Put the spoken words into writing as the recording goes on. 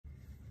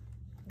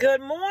Good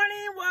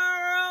morning,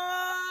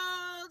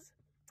 world.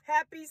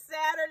 Happy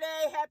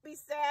Saturday. Happy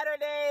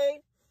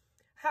Saturday.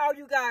 How are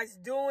you guys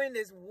doing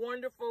this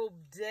wonderful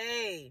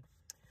day?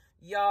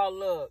 Y'all,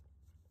 look,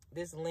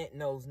 this Lent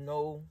knows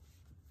no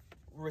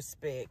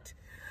respect.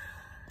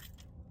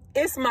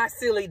 It's my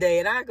silly day,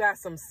 and I got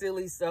some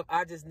silly stuff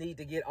I just need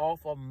to get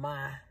off of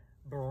my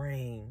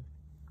brain.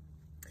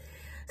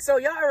 So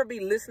y'all ever be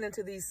listening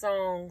to these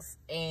songs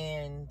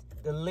and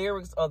the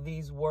lyrics of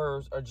these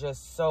words are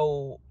just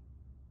so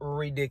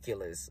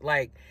ridiculous?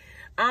 Like,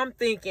 I'm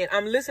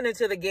listening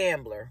to The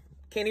Gambler,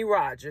 Kenny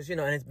Rogers,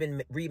 and it's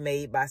been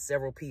remade by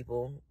several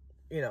people,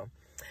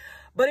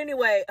 But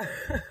anyway,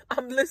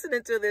 I'm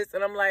listening to this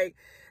and I'm like,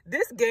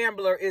 this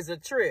gambler is a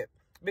trip.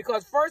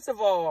 Because first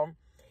of all,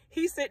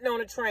 he's sitting on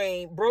a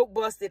train, broke,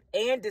 busted,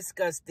 and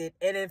disgusted,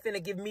 and then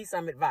finna give me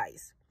some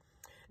advice.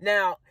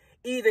 Now,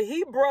 either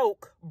he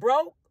broke,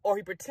 or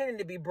he pretending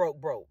to be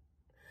broke.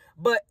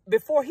 But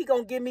before he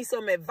gonna give me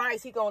some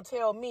advice, he gonna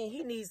tell me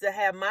he needs to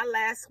have my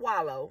last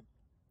swallow,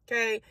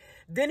 okay?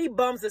 Then he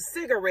bums a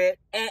cigarette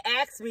and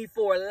asks me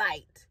for a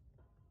light,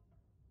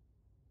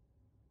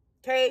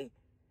 okay?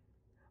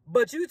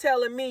 But you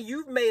telling me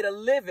you've made a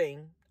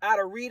living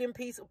out of reading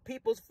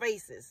people's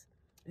faces,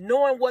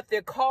 knowing what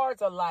their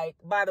cards are like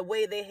by the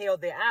way they held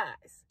their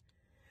eyes.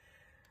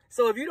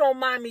 So if you don't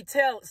mind me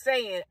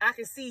saying, I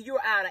can see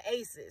you're out of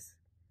aces.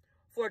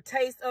 For a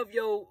taste of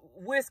your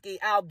whiskey,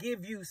 I'll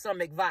give you some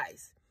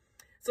advice.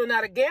 So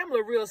now the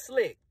gambler real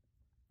slick.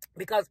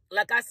 Because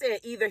like I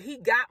said, either he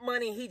got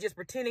money and he just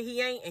pretending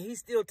he ain't and he's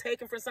still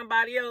taking from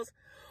somebody else,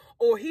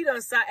 or he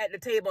done sat at the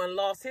table and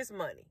lost his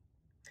money.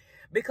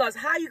 Because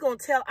how you gonna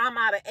tell I'm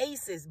out of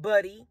aces,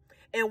 buddy,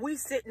 and we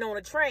sitting on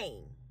a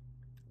train?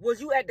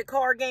 Was you at the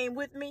card game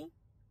with me?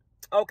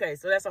 Okay,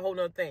 so that's a whole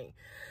nother thing.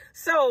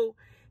 So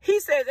he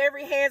says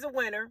every hand's a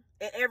winner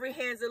and every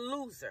hand's a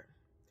loser.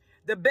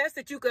 The best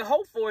that you could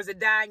hope for is to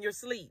die in your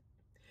sleep.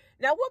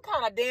 Now, what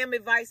kind of damn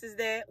advice is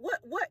that?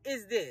 What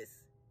is this?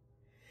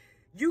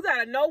 You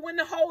got to know when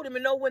to hold him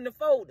and know when to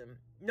fold him.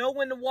 Know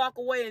when to walk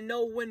away and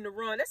know when to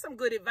run. That's some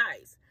good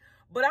advice.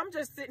 But I'm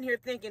just sitting here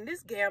thinking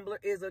this gambler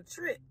is a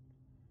trick.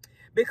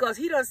 Because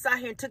he done sat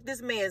here and took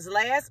this man's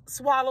last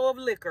swallow of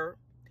liquor,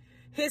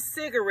 his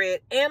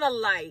cigarette, and a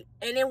light,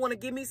 and then want to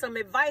give me some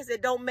advice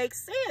that don't make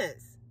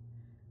sense.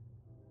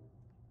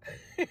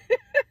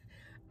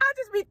 I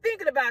just be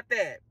thinking about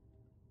that.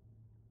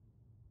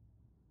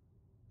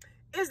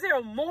 Is there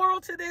a moral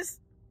to this?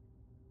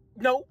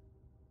 No.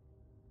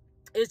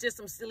 It's just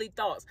some silly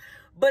thoughts.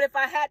 But if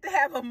I had to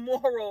have a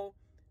moral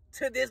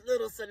to this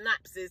little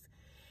synopsis,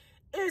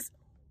 is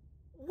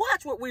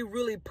watch what we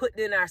really put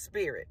in our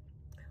spirit.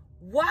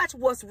 Watch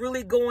what's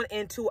really going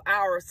into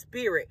our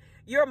spirit.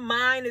 Your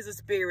mind is a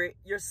spirit.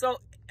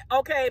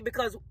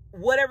 Because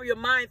whatever your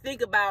mind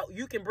think about,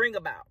 you can bring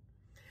about.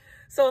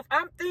 So if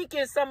I'm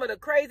thinking some of the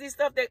crazy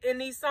stuff that in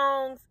these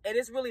songs and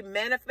it's really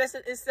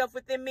manifested itself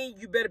within me,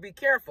 you better be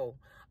careful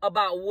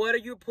about what are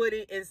you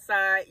putting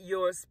inside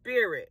your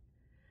spirit.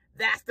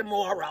 That's the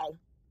moral.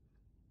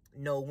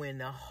 Know when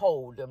to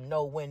hold them,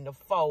 know when to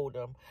fold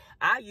them.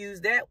 I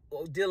use that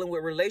dealing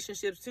with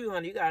relationships too,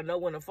 honey. You got to know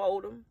when to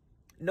fold them.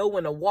 Know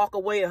when to walk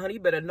away, honey. You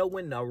better know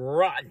when to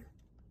run.